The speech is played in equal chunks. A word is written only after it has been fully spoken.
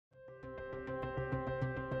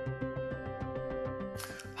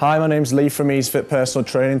Hi, my name's Leigh from Easyfit Personal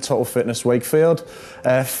Training, Total Fitness Wakefield.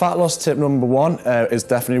 Fat loss tip number one is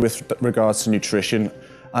definitely with regards to nutrition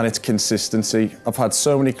and its consistency. I've had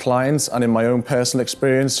so many clients and in my own personal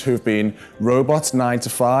experience who've been robots 9 to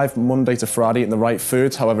 5, Monday to Friday eating the right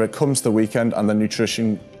foods. However, it comes to the weekend and the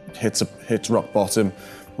nutrition hits rock bottom.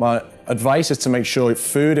 My advice is to make sure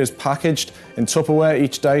food is packaged in Tupperware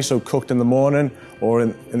each day, so cooked in the morning or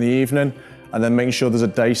in the evening, and then making sure there's a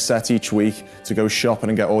day set each week to go shopping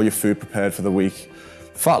and get all your food prepared for the week.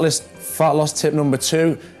 Fat loss tip number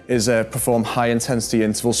two is perform high intensity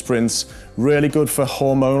interval sprints. Really good for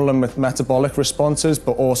hormonal and metabolic responses,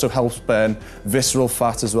 but also helps burn visceral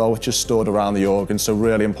fat as well, which is stored around the organs, so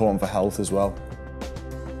really important for health as well.